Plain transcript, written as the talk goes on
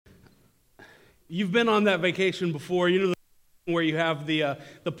You've been on that vacation before, where you have the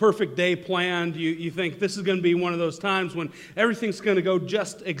perfect day planned. You think this is going to be one of those times when everything's going to go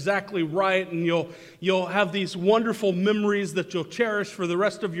just exactly right, and you'll have these wonderful memories that you'll cherish for the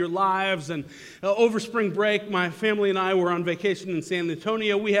rest of your lives. And over spring break, my family and I were on vacation in San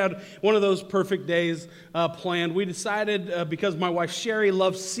Antonio. We had one of those perfect days planned. We decided, because my wife Sherry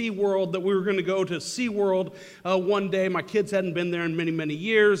loves SeaWorld, that we were going to go to SeaWorld one day. My kids hadn't been there in many, many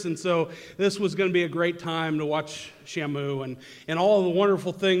years, and so this was going to be a great time to watch Shamu and all of the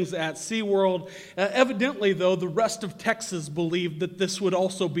wonderful things at SeaWorld. Evidently, though, the rest of Texas believed that this would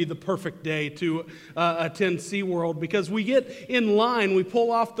also be the perfect day to attend SeaWorld, because we get in line, we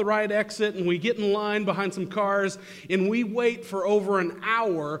pull off the right exit, and we get in line behind some cars, and we wait for over an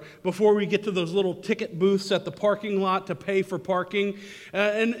hour before we get to those little ticket booths at the parking lot to pay for parking.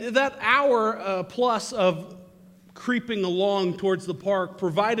 And that hour plus of creeping along towards the park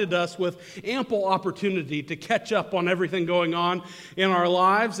provided us with ample opportunity to catch up on everything going on in our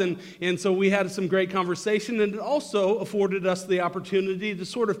lives. And so we had some great conversation, and it also afforded us the opportunity to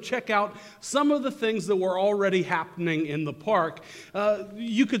sort of check out some of the things that were already happening in the park.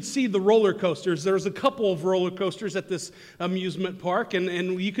 You could see the roller coasters. There's a couple of roller coasters at this amusement park,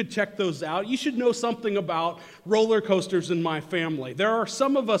 and you could check those out. You should know something about roller coasters in my family. There are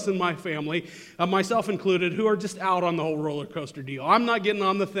some of us in my family, myself included, who are just out on the whole roller coaster deal. I'm not getting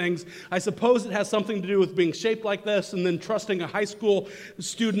on the things. I suppose it has something to do with being shaped like this and then trusting a high school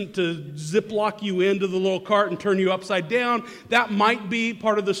student to ziplock you into the little cart and turn you upside down. That might be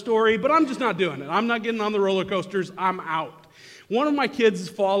part of the story, but I'm just not doing it. I'm not getting on the roller coasters. I'm out. One of my kids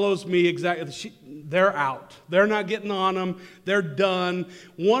follows me exactly. They're out. They're not getting on them. They're done.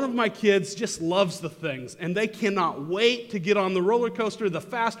 One of my kids just loves the things, and they cannot wait to get on the roller coaster. The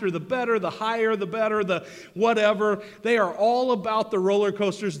faster, the better. The higher, the better. The whatever. They are all about the roller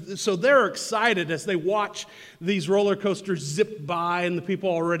coasters, so they're excited as they watch these roller coasters zip by and the people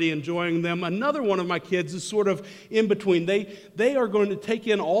already enjoying them. Another one of my kids is sort of in between. They are going to take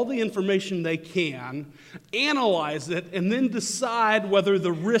in all the information they can, analyze it, and then decide whether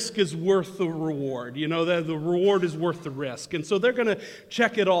the risk is worth the reward. That the reward is worth the risk. And so they're going to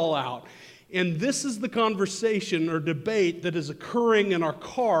check it all out. And this is the conversation or debate that is occurring in our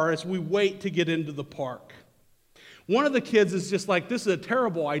car as we wait to get into the park. One of the kids is just like, this is a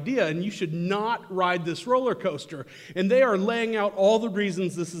terrible idea, and you should not ride this roller coaster. And they are laying out all the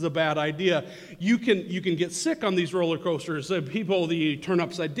reasons this is a bad idea. You can get sick on these roller coasters. People, you turn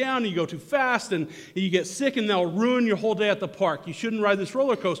upside down, you go too fast, and you get sick, and they'll ruin your whole day at the park. You shouldn't ride this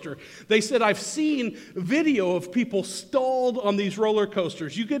roller coaster. They said, I've seen video of people stalled on these roller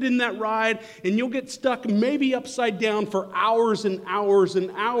coasters. You get in that ride, and you'll get stuck maybe upside down for hours and hours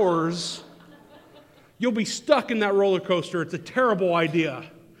and hours. You'll be stuck in that roller coaster. It's a terrible idea.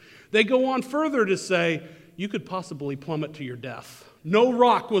 They go on further to say, you could possibly plummet to your death. No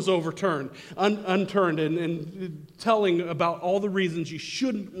rock was unturned, and telling about all the reasons you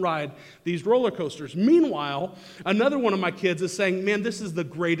shouldn't ride these roller coasters. Meanwhile, another one of my kids is saying, man, this is the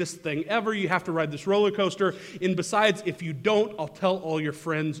greatest thing ever. You have to ride this roller coaster. And besides, if you don't, I'll tell all your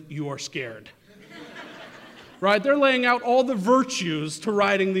friends you are scared. Right? They're laying out all the virtues to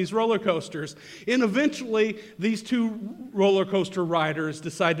riding these roller coasters. And eventually, these two roller coaster riders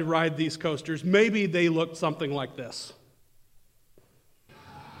decide to ride these coasters. Maybe they looked something like this.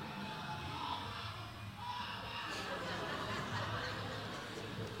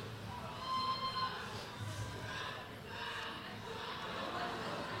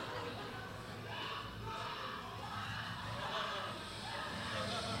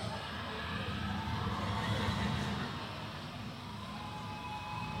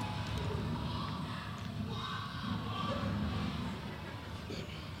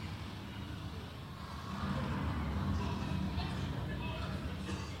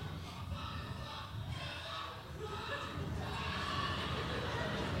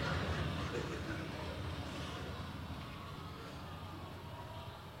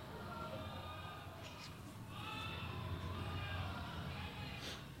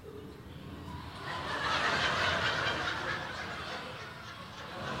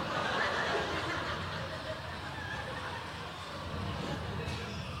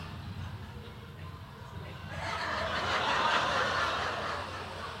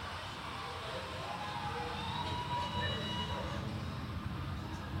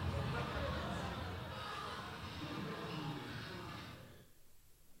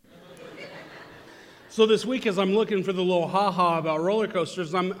 So this week, as I'm looking for the little ha-ha about roller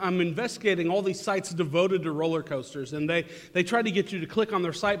coasters, I'm investigating all these sites devoted to roller coasters, and they try to get you to click on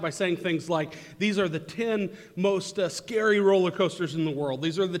their site by saying things like, these are the 10 most scary roller coasters in the world.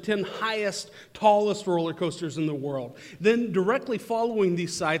 These are the 10 highest, tallest roller coasters in the world. Then directly following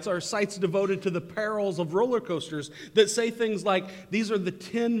these sites are sites devoted to the perils of roller coasters that say things like, these are the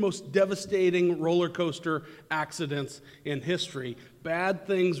 10 most devastating roller coaster accidents in history. Bad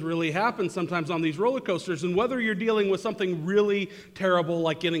things really happen sometimes on these roller coasters, and whether you're dealing with something really terrible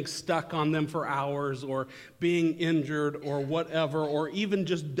like getting stuck on them for hours or being injured or whatever, or even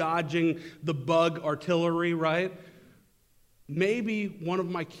just dodging the bug artillery, right? Maybe one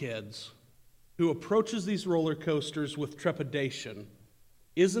of my kids who approaches these roller coasters with trepidation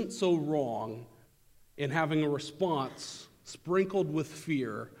isn't so wrong in having a response sprinkled with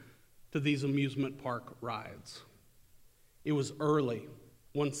fear to these amusement park rides. It was early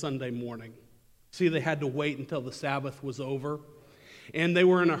one Sunday morning. See, they had to wait until the Sabbath was over, and they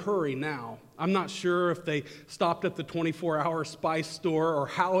were in a hurry now. I'm not sure if they stopped at the 24-hour spice store or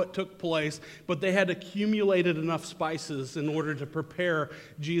how it took place, but they had accumulated enough spices in order to prepare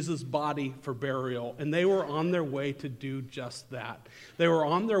Jesus' body for burial, and they were on their way to do just that. They were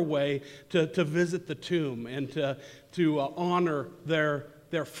on their way to visit the tomb and to honor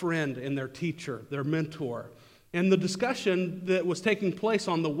their friend and their teacher, their mentor. And the discussion that was taking place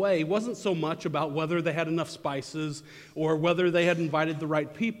on the way wasn't so much about whether they had enough spices or whether they had invited the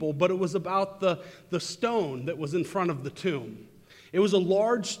right people, but it was about the stone that was in front of the tomb. It was a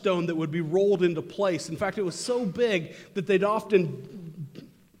large stone that would be rolled into place. In fact, it was so big that they'd often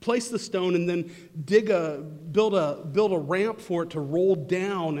place the stone and then build a ramp for it to roll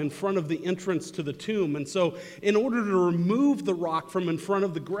down in front of the entrance to the tomb. And so in order to remove the rock from in front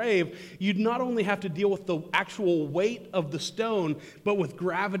of the grave, you'd not only have to deal with the actual weight of the stone, but with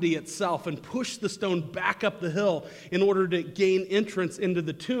gravity itself and push the stone back up the hill in order to gain entrance into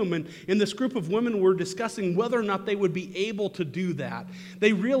the tomb. And in this group of women were discussing whether or not they would be able to do that.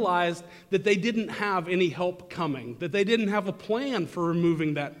 They realized that they didn't have any help coming, that they didn't have a plan for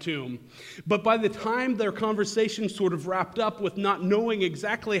removing that tomb. But by the time their conversation sort of wrapped up with not knowing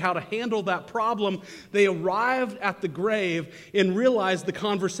exactly how to handle that problem, they arrived at the grave and realized the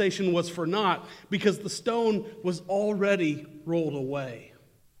conversation was for naught because the stone was already rolled away.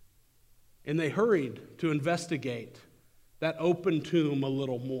 And they hurried to investigate that open tomb a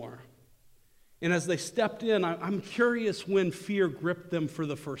little more. And as they stepped in, I'm curious when fear gripped them for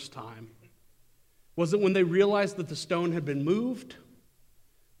the first time. Was it when they realized that the stone had been moved?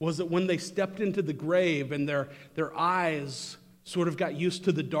 Was it when they stepped into the grave and their eyes sort of got used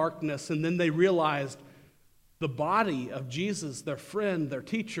to the darkness, and then they realized the body of Jesus, their friend, their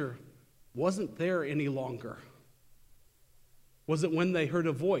teacher, wasn't there any longer? Was it when they heard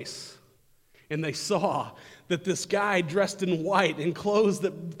a voice and they saw that this guy dressed in white in clothes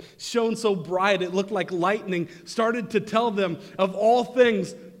that shone so bright it looked like lightning started to tell them, of all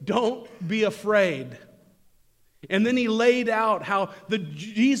things, don't be afraid? And then he laid out how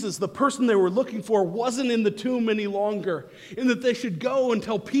Jesus, the person they were looking for, wasn't in the tomb any longer, and that they should go and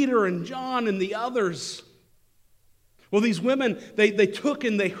tell Peter and John and the others. Well, these women, they took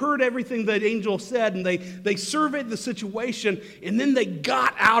and they heard everything that angel said, and they surveyed the situation, and then they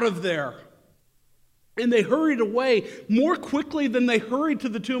got out of there. And they hurried away more quickly than they hurried to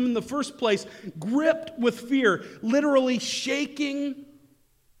the tomb in the first place, gripped with fear, literally shaking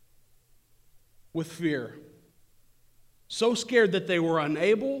with fear. So scared that they were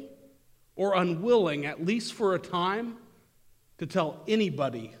unable or unwilling, at least for a time, to tell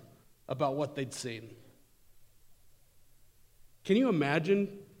anybody about what they'd seen. Can you imagine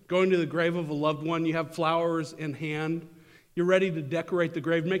going to the grave of a loved one? You have flowers in hand. You're ready to decorate the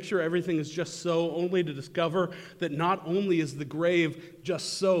grave, make sure everything is just so, only to discover that not only is the grave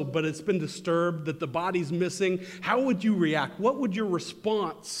just so, but it's been disturbed, that the body's missing. How would you react? What would your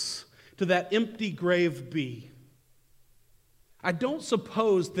response to that empty grave be? I don't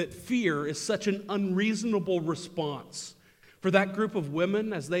suppose that fear is such an unreasonable response for that group of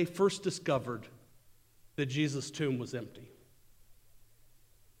women as they first discovered that Jesus' tomb was empty.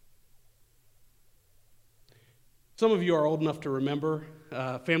 Some of you are old enough to remember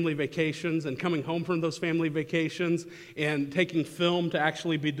family vacations and coming home from those family vacations and taking film to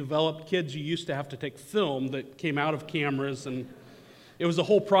actually be developed. Kids, you used to have to take film that came out of cameras, and it was a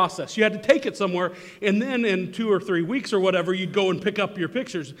whole process. You had to take it somewhere, and then in 2 or 3 weeks or whatever, you'd go and pick up your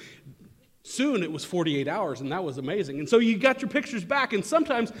pictures. Soon it was 48 hours, and that was amazing. And so you got your pictures back, and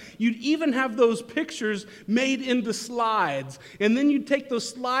sometimes you'd even have those pictures made into slides. And then you'd take those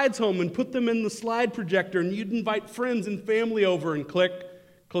slides home and put them in the slide projector, and you'd invite friends and family over and click,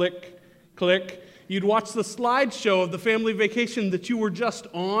 click, click. You'd watch the slideshow of the family vacation that you were just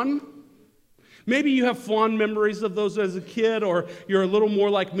on. Maybe you have fond memories of those as a kid, or you're a little more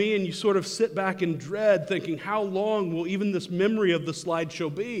like me and you sort of sit back in dread thinking, how long will even this memory of the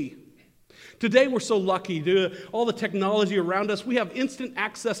slideshow be? Today we're so lucky due to all the technology around us. We have instant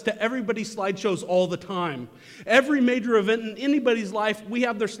access to everybody's slideshows all the time. Every major event in anybody's life, we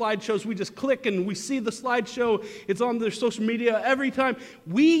have their slideshows. We just click and we see the slideshow. It's on their social media every time.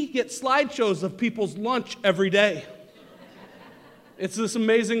 We get slideshows of people's lunch every day. It's this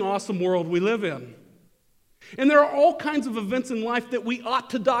amazing, awesome world we live in. And there are all kinds of events in life that we ought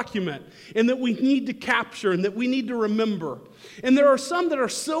to document and that we need to capture and that we need to remember. And there are some that are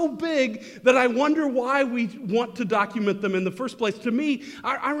so big that I wonder why we want to document them in the first place. To me,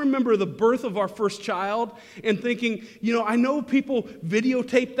 I remember the birth of our first child and thinking, I know people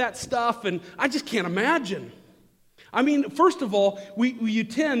videotape that stuff and I just can't imagine. I mean, first of all, you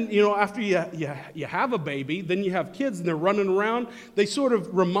tend, after you have a baby, then you have kids and they're running around, they sort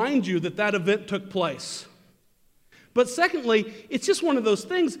of remind you that event took place. But secondly, it's just one of those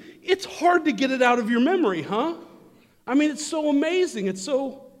things, it's hard to get it out of your memory, huh? I mean, it's so amazing, it's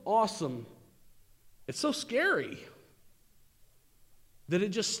so awesome, it's so scary that it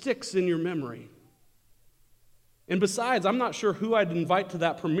just sticks in your memory. And besides, I'm not sure who I'd invite to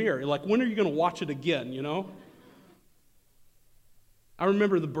that premiere. Like, when are you going to watch it again, I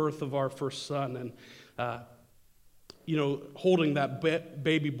remember the birth of our first son and, holding that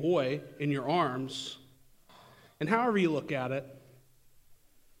baby boy in your arms. And however you look at it,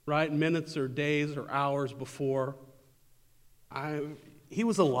 right, minutes or days or hours before, he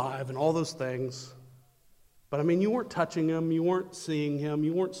was alive and all those things. But I mean, you weren't touching him, you weren't seeing him,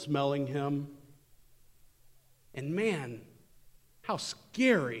 you weren't smelling him. And man, how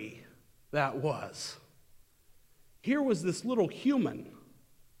scary that was. Here was this little human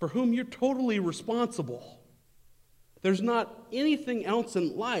for whom you're totally responsible. There's not anything else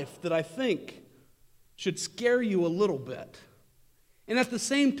in life that I think should scare you a little bit. And at the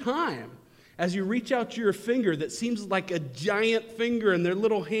same time, as you reach out your finger that seems like a giant finger and their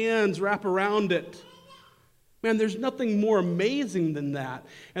little hands wrap around it, man, there's nothing more amazing than that.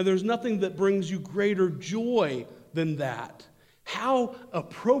 And there's nothing that brings you greater joy than that. How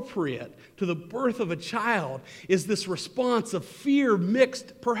appropriate to the birth of a child is this response of fear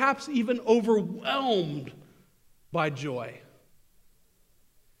mixed, perhaps even overwhelmed by joy.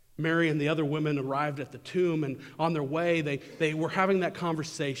 Mary and the other women arrived at the tomb, and on their way, they were having that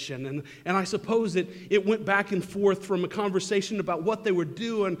conversation. And I suppose it went back and forth from a conversation about what they would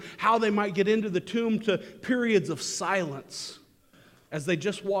do and how they might get into the tomb to periods of silence as they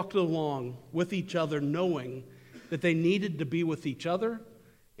just walked along with each other, knowing that they needed to be with each other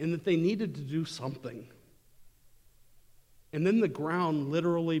and that they needed to do something. And then the ground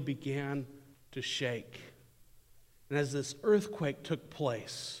literally began to shake. And as this earthquake took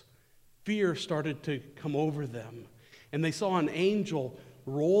place, fear started to come over them. And they saw an angel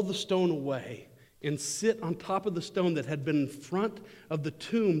roll the stone away and sit on top of the stone that had been in front of the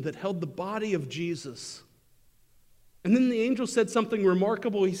tomb that held the body of Jesus. And then the angel said something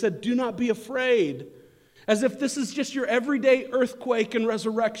remarkable. He said, "Do not be afraid," as if this is just your everyday earthquake and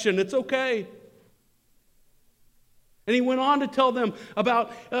resurrection. It's okay. And he went on to tell them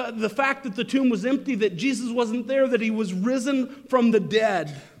about the fact that the tomb was empty, that Jesus wasn't there, that he was risen from the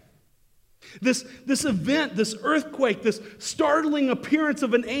dead. This event, this earthquake, this startling appearance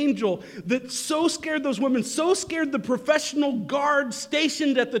of an angel that so scared those women, so scared the professional guards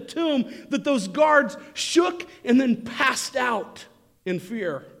stationed at the tomb, that those guards shook and then passed out in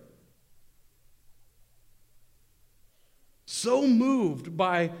fear. So moved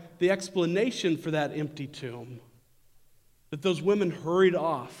by the explanation for that empty tomb, that those women hurried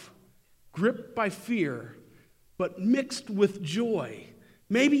off, gripped by fear, but mixed with joy,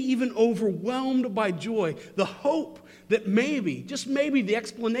 maybe even overwhelmed by joy, the hope that maybe, just maybe, the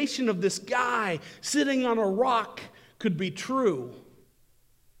explanation of this guy sitting on a rock could be true,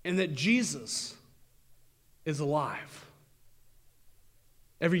 and that Jesus is alive.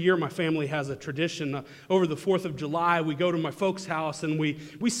 Every year my family has a tradition. Over the 4th of July, we go to my folks' house and we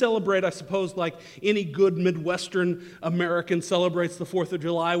celebrate, I suppose, like any good Midwestern American celebrates the 4th of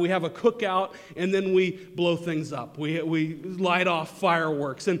July. We have a cookout and then we blow things up. We light off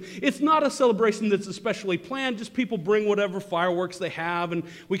fireworks. And it's not a celebration that's especially planned, just people bring whatever fireworks they have and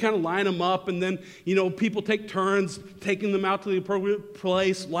we kind of line them up, and then, people take turns taking them out to the appropriate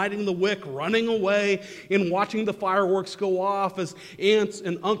place, lighting the wick, running away, and watching the fireworks go off as aunts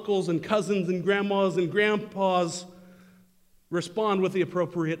and uncles and cousins and grandmas and grandpas respond with the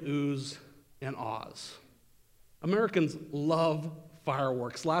appropriate oohs and ahs. Americans love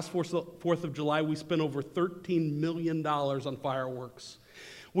fireworks. Last 4th of July, we spent over $13 million on fireworks.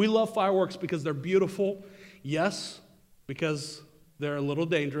 We love fireworks because they're beautiful, yes, because they're a little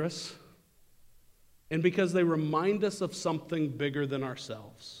dangerous, and because they remind us of something bigger than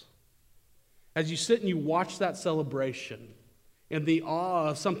ourselves. As you sit and you watch that celebration, in the awe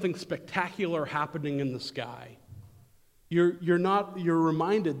of something spectacular happening in the sky, you're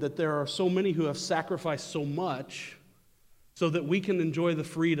reminded that there are so many who have sacrificed so much so that we can enjoy the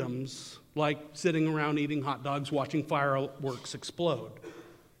freedoms like sitting around eating hot dogs, watching fireworks explode.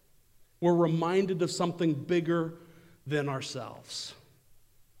 We're reminded of something bigger than ourselves.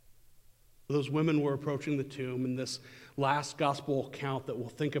 Those women were approaching the tomb, and this last gospel account that we'll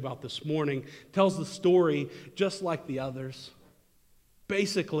think about this morning tells the story just like the others.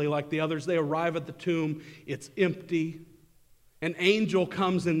 Basically, like the others, they arrive at the tomb, it's empty. An angel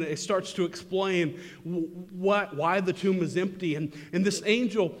comes and it starts to explain why the tomb is empty. And this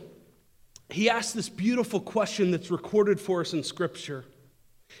angel, he asks this beautiful question that's recorded for us in Scripture.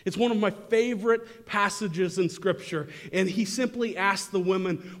 It's one of my favorite passages in Scripture. And he simply asks the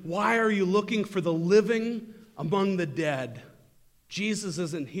women, why are you looking for the living among the dead? Jesus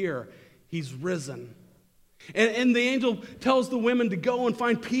isn't here. He's risen. And the angel tells the women to go and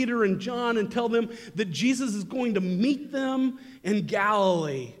find Peter and John and tell them that Jesus is going to meet them in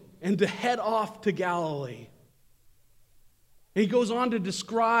Galilee and to head off to Galilee. And he goes on to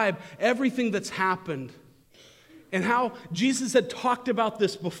describe everything that's happened and how Jesus had talked about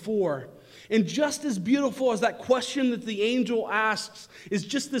this before. And just as beautiful as that question that the angel asks is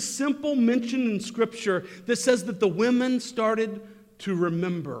just this simple mention in Scripture that says that the women started to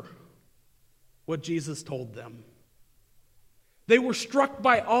remember what Jesus told them. They were struck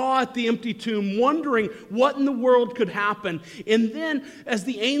by awe at the empty tomb, wondering what in the world could happen. And then, as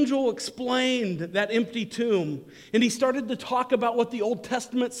the angel explained that empty tomb, and he started to talk about what the Old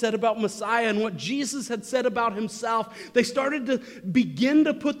Testament said about Messiah and what Jesus had said about himself, they started to begin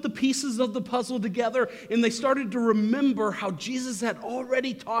to put the pieces of the puzzle together, and they started to remember how Jesus had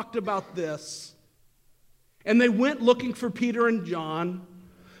already talked about this. And they went looking for Peter and John,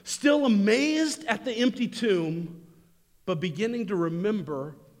 still amazed at the empty tomb, but beginning to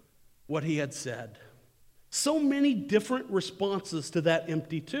remember what he had said. So many different responses to that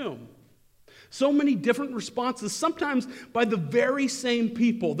empty tomb. So many different responses, sometimes by the very same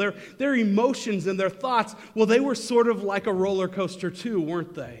people. Their emotions and their thoughts, well, they were sort of like a roller coaster too,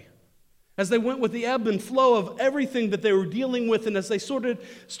 weren't they? As they went with the ebb and flow of everything that they were dealing with, and as they started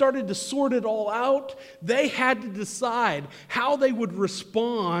to sort it all out, they had to decide how they would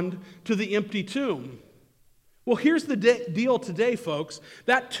respond to the empty tomb. Well, here's the deal today, folks.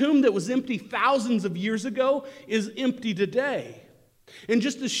 That tomb that was empty thousands of years ago is empty today. And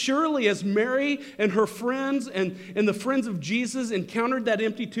just as surely as Mary and her friends and the friends of Jesus encountered that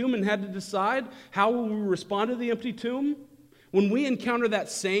empty tomb and had to decide how will we respond to the empty tomb, when we encounter that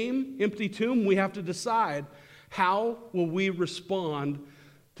same empty tomb, we have to decide how will we respond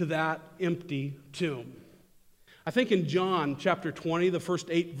to that empty tomb. I think in John chapter 20, the first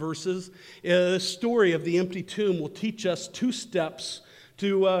 8 verses, the story of the empty tomb will teach us 2 steps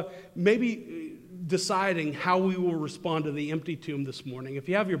to maybe deciding how we will respond to the empty tomb this morning. If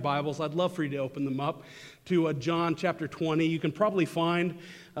you have your Bibles, I'd love for you to open them up to John chapter 20. You can probably find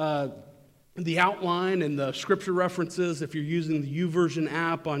the outline and the scripture references. If you're using the YouVersion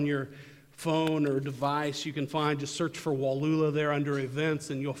app on your phone or device, you can just search for Wallula there under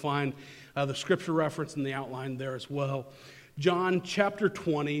events, and you'll find the scripture reference and the outline there as well. John chapter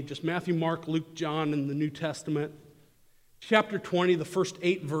 20, just Matthew, Mark, Luke, John in the New Testament. Chapter 20, the first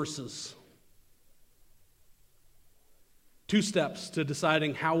 8 verses. 2 steps to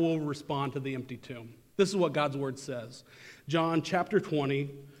deciding how we'll respond to the empty tomb. This is what God's word says. John chapter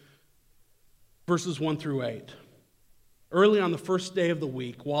 20, verses 1 through 8. Early on the first day of the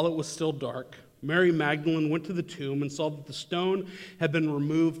week, while it was still dark, Mary Magdalene went to the tomb and saw that the stone had been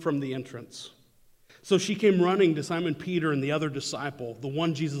removed from the entrance. So she came running to Simon Peter and the other disciple, the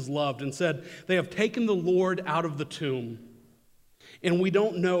one Jesus loved, and said, "They have taken the Lord out of the tomb, and we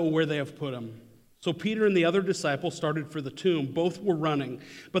don't know where they have put him." So Peter and the other disciple started for the tomb. Both were running,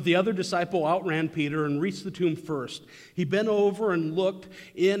 but the other disciple outran Peter and reached the tomb first. He bent over and looked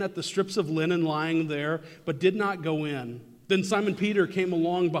in at the strips of linen lying there, but did not go in. Then Simon Peter came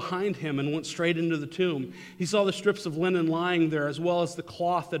along behind him and went straight into the tomb. He saw the strips of linen lying there, as well as the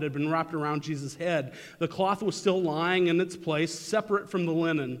cloth that had been wrapped around Jesus' head. The cloth was still lying in its place, separate from the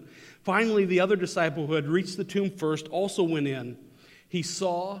linen. Finally, the other disciple who had reached the tomb first also went in. He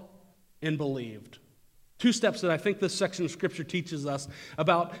saw and believed. Two steps that I think this section of Scripture teaches us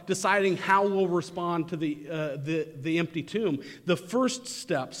about deciding how we'll respond to the empty tomb. The first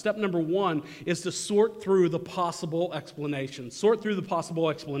step number one, is to sort through the possible explanations. Sort through the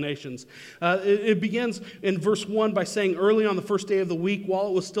possible explanations. It begins in verse 1 by saying, early on the first day of the week, while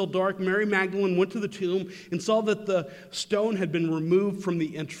it was still dark, Mary Magdalene went to the tomb and saw that the stone had been removed from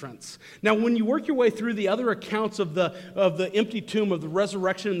the entrance. Now, when you work your way through the other accounts of the empty tomb, of the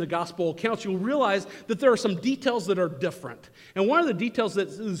resurrection in the gospel accounts, you'll realize that there are some details that are different. And one of the details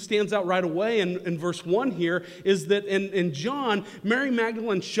that stands out right away in verse 1 here is that in John, Mary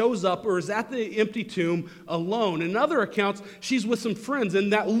Magdalene shows up or is at the empty tomb alone. In other accounts, she's with some friends,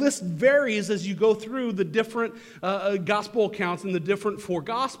 and that list varies as you go through the different gospel accounts in the different four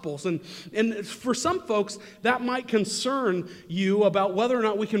gospels. And for some folks, that might concern you about whether or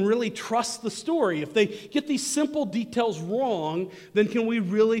not we can really trust the story. If they get these simple details wrong, then can we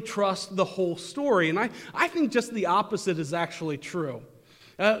really trust the whole story? And I think just the opposite is actually true.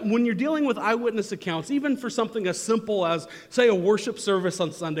 When you're dealing with eyewitness accounts, even for something as simple as, say, a worship service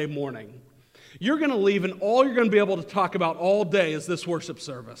on Sunday morning, you're going to leave and all you're going to be able to talk about all day is this worship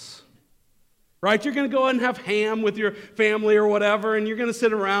service. Right? You're going to go ahead and have ham with your family or whatever, and you're going to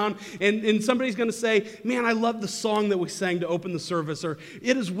sit around, and somebody's going to say, man, I love the song that we sang to open the service, or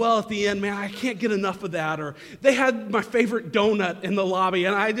it is well at the end, man, I can't get enough of that, or they had my favorite donut in the lobby,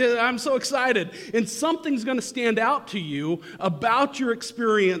 and I'm so excited. And something's going to stand out to you about your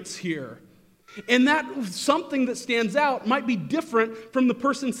experience here. And that something that stands out might be different from the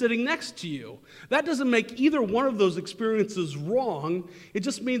person sitting next to you. That doesn't make either one of those experiences wrong. It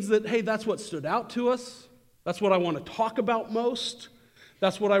just means that, hey, that's what stood out to us. That's what I want to talk about most.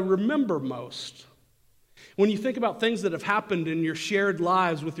 That's what I remember most. When you think about things that have happened in your shared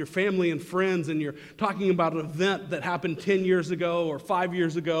lives with your family and friends, and you're talking about an event that happened 10 years ago or 5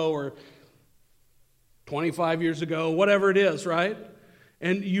 years ago or 25 years ago, whatever it is, right?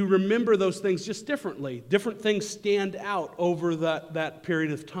 And you remember those things just differently. Different things stand out over that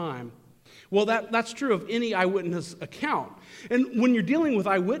period of time. Well, that's true of any eyewitness account. And when you're dealing with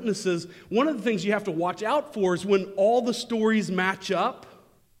eyewitnesses, one of the things you have to watch out for is when all the stories match up.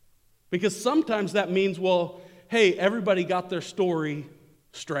 Because sometimes that means, well, hey, everybody got their story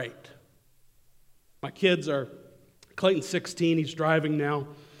straight. My kids are, Clayton's 16, he's driving now.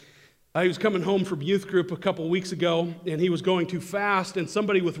 He was coming home from youth group a couple weeks ago, and he was going too fast, and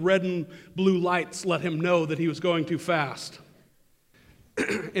somebody with red and blue lights let him know that he was going too fast.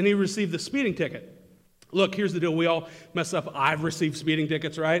 And he received the speeding ticket. Look, here's the deal. We all mess up. I've received speeding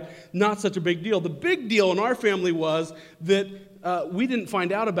tickets, right? Not such a big deal. The big deal in our family was that we didn't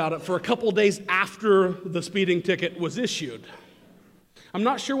find out about it for a couple days after the speeding ticket was issued. I'm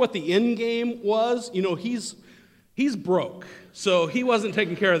not sure what the end game was. You know, he's broke, so he wasn't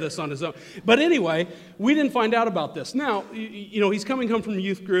taking care of this on his own. But anyway, we didn't find out about this. Now, you know, he's coming home from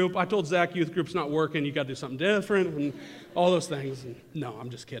youth group. I told Zach, youth group's not working. You got to do something different and all those things. And no,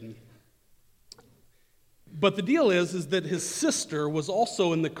 I'm just kidding. But the deal is that his sister was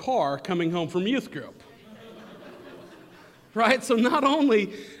also in the car coming home from youth group. Right? So not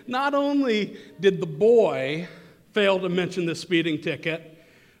only did the boy fail to mention the speeding ticket,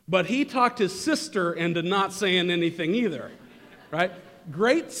 but he talked his sister into not saying anything either, right?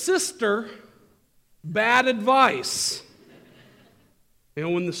 Great sister, bad advice. You know,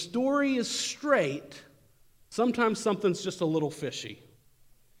 when the story is straight, sometimes something's just a little fishy.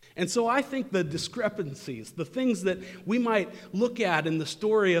 And so I think the discrepancies, the things that we might look at in the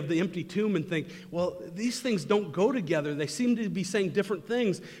story of the empty tomb and think, well, these things don't go together. They seem to be saying different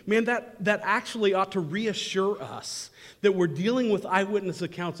things. Man, that actually ought to reassure us that we're dealing with eyewitness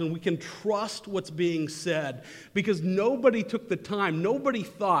accounts and we can trust what's being said, because nobody took the time, nobody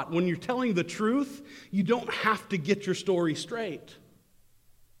thought, when you're telling the truth, you don't have to get your story straight.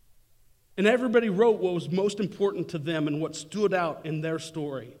 And everybody wrote what was most important to them and what stood out in their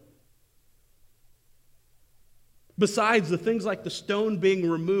story. Besides, the things like the stone being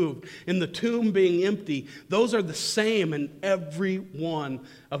removed and the tomb being empty, those are the same in every one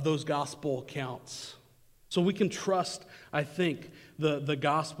of those gospel accounts. So we can trust, I think, the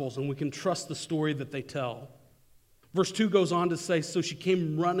Gospels, and we can trust the story that they tell. Verse 2 goes on to say, so she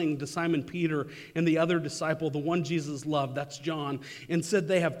came running to Simon Peter and the other disciple, the one Jesus loved, that's John, and said,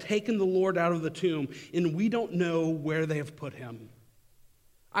 they have taken the Lord out of the tomb, and we don't know where they have put him.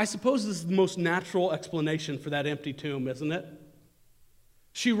 I suppose this is the most natural explanation for that empty tomb, isn't it?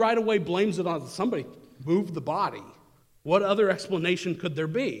 She right away blames it on somebody moved the body. What other explanation could there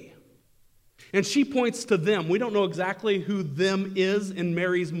be? And she points to them. We don't know exactly who them is in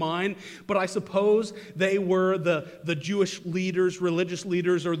Mary's mind, but I suppose they were the Jewish leaders, religious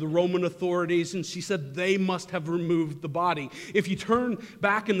leaders, or the Roman authorities, and she said they must have removed the body. If you turn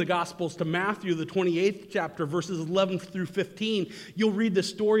back in the Gospels to Matthew, the 28th chapter, verses 11 through 15, you'll read the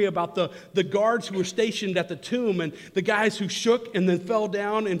story about the guards who were stationed at the tomb, and the guys who shook and then fell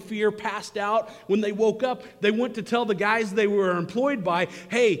down in fear, passed out. When they woke up, they went to tell the guys they were employed by,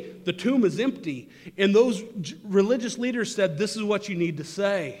 hey, the tomb is empty. And those religious leaders said, this is what you need to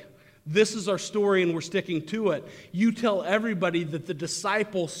say. This is our story and we're sticking to it. You tell everybody that the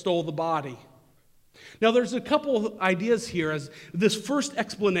disciples stole the body. Now there's a couple of ideas here as this first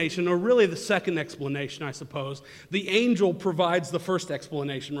explanation, or really the second explanation, I suppose. The angel provides the first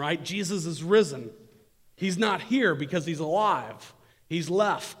explanation, right? Jesus is risen. He's not here because he's alive. He's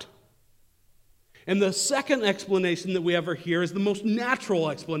left. And the second explanation that we ever hear is the most natural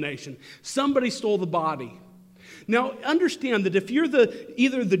explanation. Somebody stole the body. Now, understand that if you're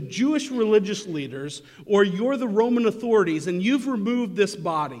either the Jewish religious leaders or you're the Roman authorities and you've removed this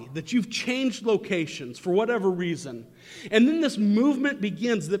body, that you've changed locations for whatever reason, and then this movement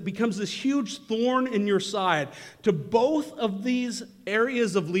begins that becomes this huge thorn in your side to both of these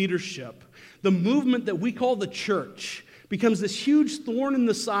areas of leadership, the movement that we call the church, becomes this huge thorn in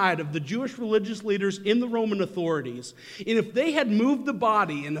the side of the Jewish religious leaders in the Roman authorities. And if they had moved the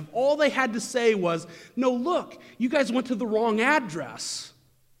body, and if all they had to say was, no, look, you guys went to the wrong address.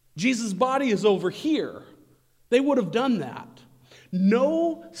 Jesus' body is over here. They would have done that.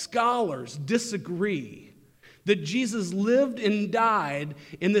 No scholars disagree that Jesus lived and died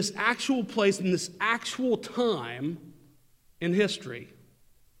in this actual place, in this actual time in history.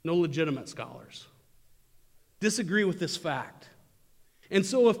 No legitimate scholars disagree with this fact. And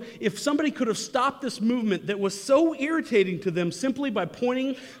so if somebody could have stopped this movement that was so irritating to them simply by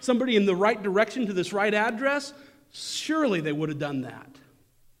pointing somebody in the right direction to this right address, surely they would have done that.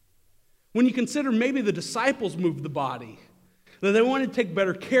 When you consider maybe the disciples moved the body, that they wanted to take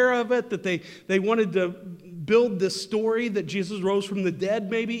better care of it, that they wanted to build this story that Jesus rose from the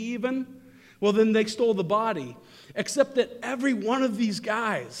dead maybe even, well then they stole the body. Except that every one of these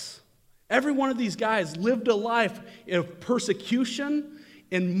guys lived a life of persecution,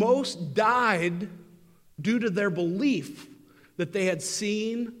 and most died due to their belief that they had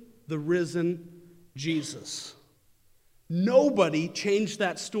seen the risen Jesus. Nobody changed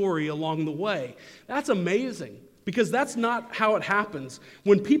that story along the way. That's amazing, because that's not how it happens.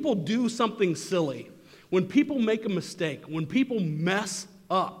 When people do something silly, when people make a mistake, when people mess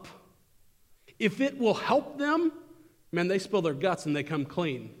up, if it will help them, man, they spill their guts and they come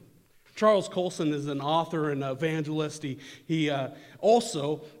clean. Charles Colson is an author and evangelist. He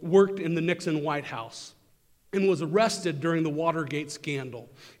also worked in the Nixon White House and was arrested during the Watergate scandal.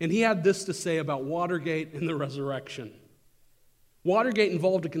 And he had this to say about Watergate and the resurrection. Watergate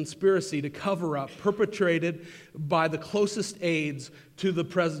involved a conspiracy to cover up perpetrated by the closest aides to the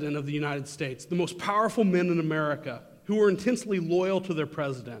President of the United States, the most powerful men in America, who were intensely loyal to their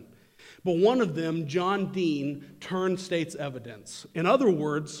president. But one of them, John Dean, turned state's evidence. In other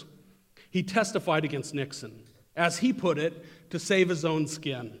words, he testified against Nixon, as he put it, to save his own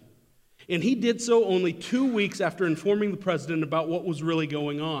skin. And he did so only 2 weeks after informing the president about what was really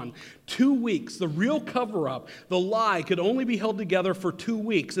going on. 2 weeks. The real cover-up, the lie, could only be held together for 2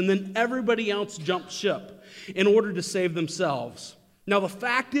 weeks, and then everybody else jumped ship in order to save themselves. Now, the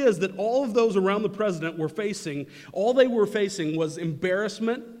fact is that all of those around the president all they were facing was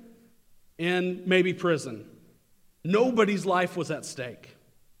embarrassment and maybe prison. Nobody's life was at stake.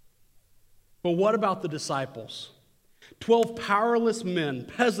 But what about the disciples? 12 powerless men,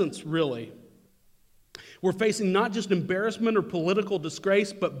 peasants really, were facing not just embarrassment or political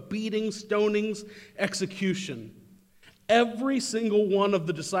disgrace, but beatings, stonings, execution. Every single one of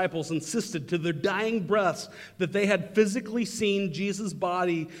the disciples insisted to their dying breaths that they had physically seen Jesus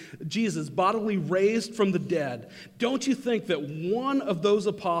bodily raised from the dead. Don't you think that one of those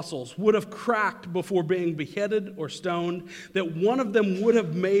apostles would have cracked before being beheaded or stoned, that one of them would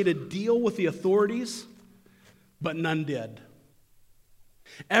have made a deal with the authorities? But none did.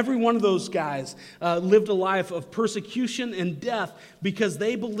 Every one of those guys lived a life of persecution and death because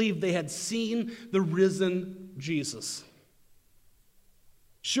they believed they had seen the risen Jesus.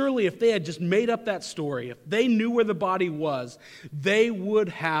 Surely, if they had just made up that story, if they knew where the body was, they would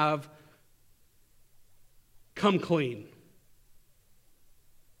have come clean.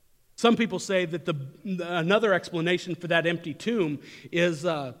 Some people say that another explanation for that empty tomb is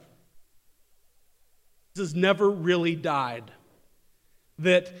Jesus never really died.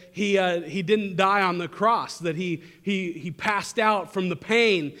 that he didn't die on the cross, that he passed out from the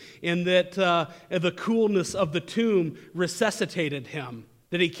pain, and that the coolness of the tomb resuscitated him,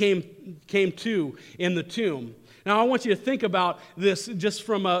 that he came to in the tomb. Now, I want you to think about this just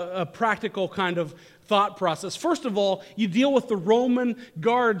from a practical kind of thought process. First of all, you deal with the Roman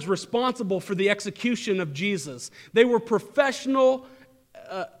guards responsible for the execution of Jesus. They were professional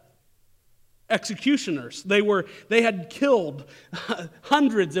executioners. They had killed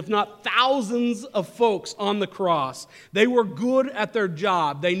hundreds, if not thousands, of folks on the cross. They were good at their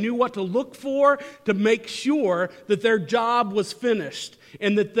job. They knew what to look for to make sure that their job was finished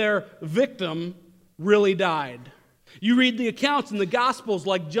and that their victim really died. You read the accounts in the Gospels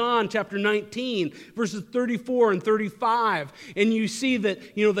like John chapter 19, verses 34 and 35, and you see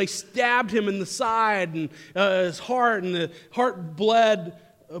that, they stabbed him in the side and his heart, and the heart bled,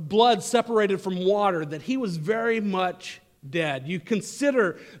 blood separated from water, that he was very much dead. You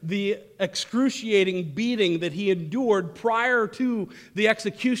consider the excruciating beating that he endured prior to the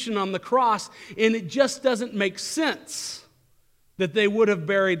execution on the cross, and it just doesn't make sense that they would have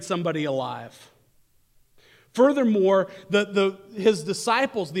buried somebody alive. Furthermore, his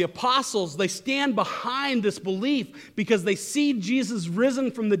disciples, the apostles, they stand behind this belief because they see Jesus risen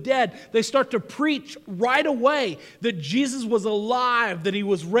from the dead. They start to preach right away that Jesus was alive, that he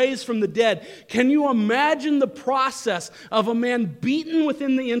was raised from the dead. Can you imagine the process of a man beaten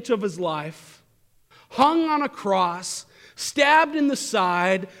within the inch of his life, hung on a cross, stabbed in the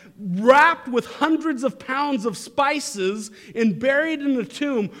side, wrapped with hundreds of pounds of spices, and buried in a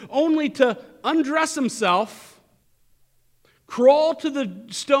tomb, only to undress himself, crawl to the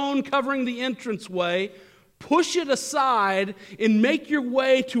stone covering the entranceway, push it aside, and make your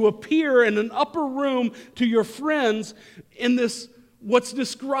way to appear in an upper room to your friends in this, what's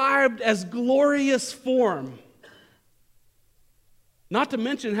described as glorious form. Not to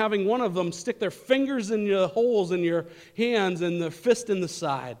mention having one of them stick their fingers in the holes in your hands and their fist in the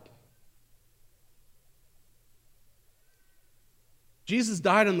side. Jesus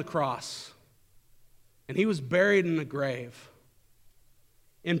died on the cross. And he was buried in a grave.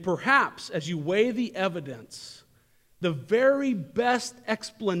 And perhaps, as you weigh the evidence, the very best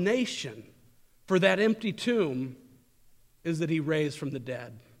explanation for that empty tomb is that he raised from the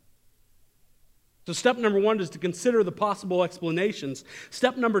dead. So step number 1 is to consider the possible explanations.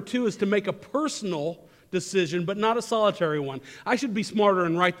 Step number 2 is to make a personal decision, but not a solitary one. I should be smarter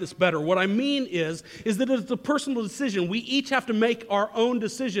and write this better. What I mean is that it's a personal decision. We each have to make our own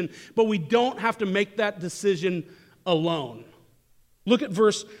decision, but we don't have to make that decision alone. Look at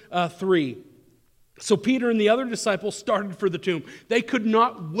verse 3. So Peter and the other disciples started for the tomb. They could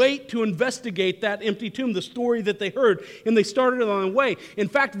not wait to investigate that empty tomb, the story that they heard, and they started on the way. In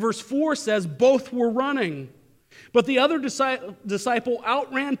fact, verse 4 says both were running. But the other disciple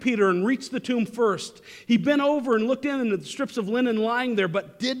outran Peter and reached the tomb first. He bent over and looked in at the strips of linen lying there,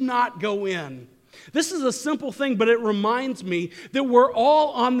 but did not go in. This is a simple thing, but it reminds me that we're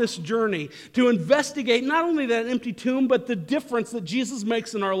all on this journey to investigate not only that empty tomb, but the difference that Jesus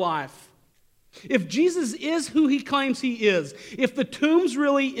makes in our life. If Jesus is who he claims he is, if the tomb's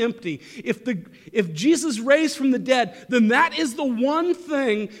really empty, if Jesus raised from the dead, then that is the one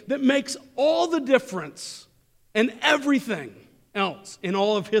thing that makes all the difference and everything else in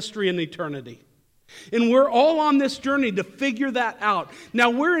all of history and eternity. And we're all on this journey to figure that out. Now,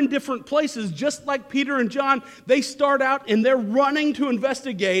 we're in different places, just like Peter and John. They start out and they're running to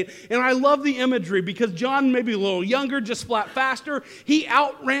investigate. And I love the imagery because John may be a little younger, just flat faster. He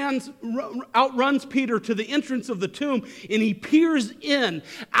outruns Peter to the entrance of the tomb, and he peers in,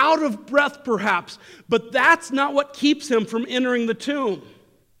 out of breath perhaps. But that's not what keeps him from entering the tomb.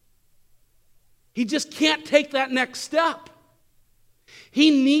 He just can't take that next step. He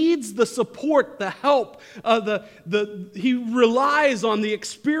needs the support, the help. He relies on the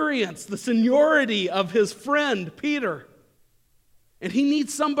experience, the seniority of his friend, Peter. And he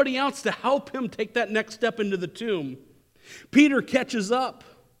needs somebody else to help him take that next step into the tomb. Peter catches up.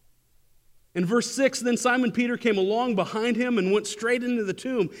 In verse 6, then Simon Peter came along behind him and went straight into the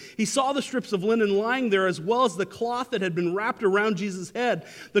tomb. He saw the strips of linen lying there, as well as the cloth that had been wrapped around Jesus' head.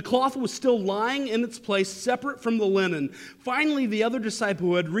 The cloth was still lying in its place, separate from the linen. Finally, the other disciple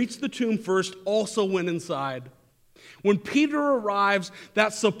who had reached the tomb first also went inside. When Peter arrives,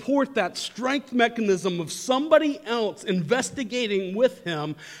 that support, that strength mechanism of somebody else investigating with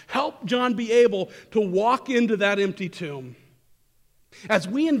him, helped John be able to walk into that empty tomb. As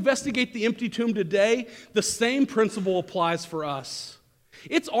we investigate the empty tomb today, the same principle applies for us.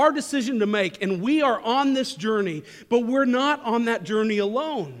 It's our decision to make, and we are on this journey, but we're not on that journey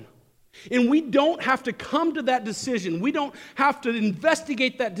alone. And we don't have to come to that decision. We don't have to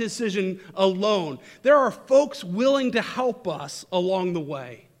investigate that decision alone. There are folks willing to help us along the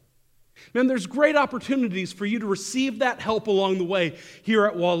way. Man, there's great opportunities for you to receive that help along the way here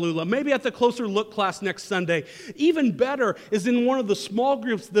at Wallula. Maybe at the Closer Look class next Sunday. Even better is in one of the small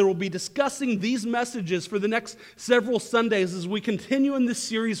groups that will be discussing these messages for the next several Sundays as we continue in this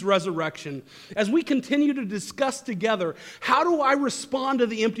series, Resurrection. As we continue to discuss together, how do I respond to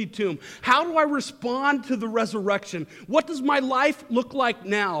the empty tomb? How do I respond to the resurrection? What does my life look like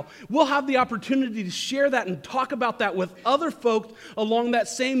now? We'll have the opportunity to share that and talk about that with other folks along that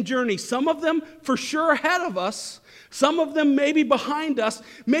same journey. Some of them for sure ahead of us. Some of them maybe behind us.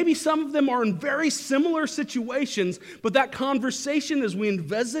 Maybe some of them are in very similar situations. But that conversation as we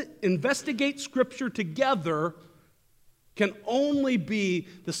investigate Scripture together can only be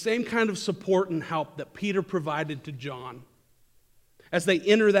the same kind of support and help that Peter provided to John. As they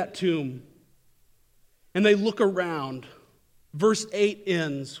enter that tomb and they look around, verse 8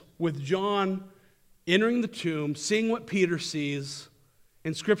 ends with John entering the tomb, seeing what Peter sees.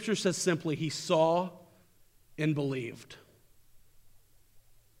 And Scripture says simply, he saw and believed.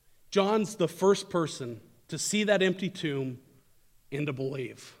 John's the first person to see that empty tomb and to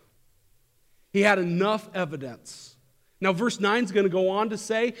believe. He had enough evidence. Now, verse 9 is going to go on to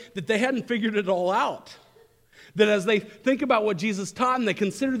say that they hadn't figured it all out. That as they think about what Jesus taught and they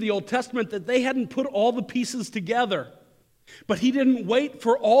consider the Old Testament, that they hadn't put all the pieces together. But he didn't wait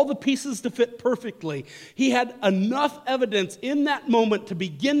for all the pieces to fit perfectly. He had enough evidence in that moment to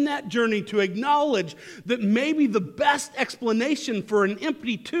begin that journey to acknowledge that maybe the best explanation for an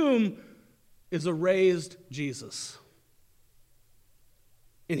empty tomb is a raised Jesus.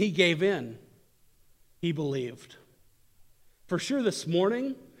 And he gave in. He believed. For sure this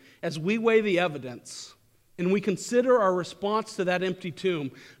morning, as we weigh the evidence and we consider our response to that empty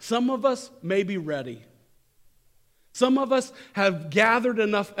tomb, some of us may be ready. Some of us have gathered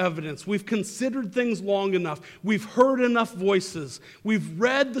enough evidence. We've considered things long enough. We've heard enough voices. We've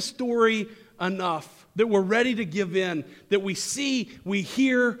read the story enough that we're ready to give in, that we see, we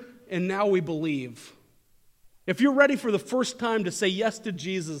hear, and now we believe. If you're ready for the first time to say yes to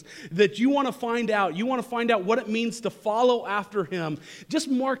Jesus, that you want to find out what it means to follow after him, just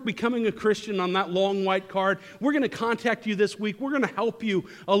mark becoming a Christian on that long white card. We're going to contact you this week. We're going to help you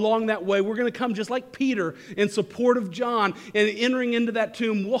along that way. We're going to come just like Peter in support of John and entering into that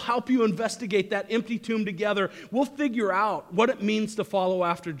tomb. We'll help you investigate that empty tomb together. We'll figure out what it means to follow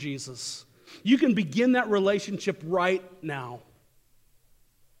after Jesus. You can begin that relationship right now.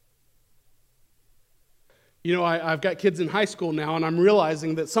 You know, I've got kids in high school now, and I'm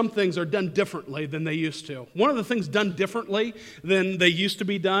realizing that some things are done differently than they used to. One of the things done differently than they used to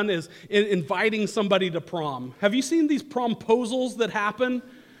be done is inviting somebody to prom. Have you seen these promposals that happen?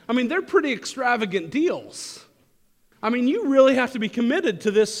 I mean, they're pretty extravagant deals. I mean, you really have to be committed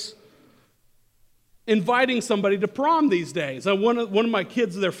to this inviting somebody to prom these days. One of my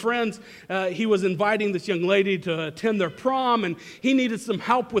kids, their friends, he was inviting this young lady to attend their prom, and he needed some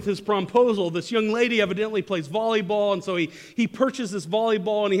help with his promposal. This young lady evidently plays volleyball, and so he purchased this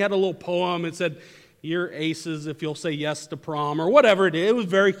volleyball, and he had a little poem. It said, "You're aces if you'll say yes to prom," or whatever it is. It was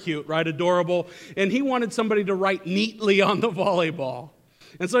very cute, right? Adorable. And he wanted somebody to write neatly on the volleyball.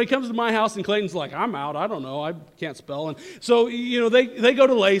 And so he comes to my house, and Clayton's like, "I'm out. I don't know. I can't spell." And so, they go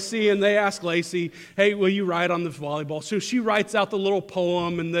to Lacey, and they ask Lacey, "Hey, will you write on this volleyball?" So she writes out the little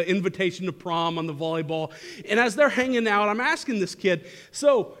poem and the invitation to prom on the volleyball. And as they're hanging out, I'm asking this kid,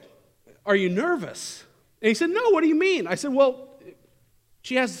 "So, are you nervous?" And he said, "No, what do you mean?" I said, "Well,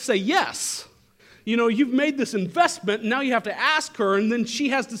 she has to say yes. You've made this investment, and now you have to ask her, and then she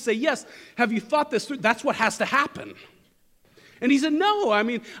has to say yes. Have you thought this through? That's what has to happen." And he said, "No,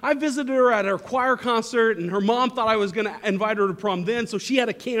 I visited her at her choir concert, and her mom thought I was going to invite her to prom then, so she had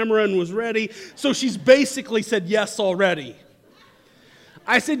a camera and was ready. So she's basically said yes already."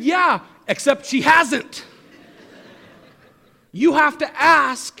 I said, "Yeah, except she hasn't. You have to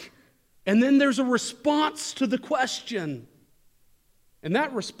ask, and then there's a response to the question. And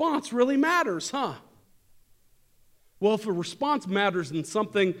that response really matters, huh?" Well, if a response matters in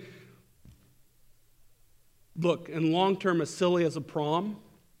something, look, in long term as silly as a prom,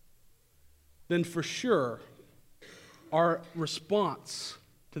 then for sure our response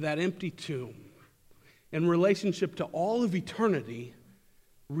to that empty tomb in relationship to all of eternity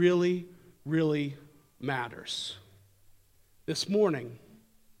really, really matters. This morning,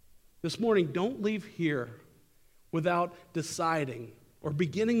 don't leave here without deciding, or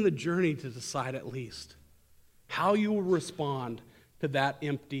beginning the journey to decide at least, how you will respond to that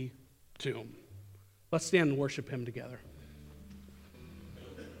empty tomb. Let's stand and worship him together.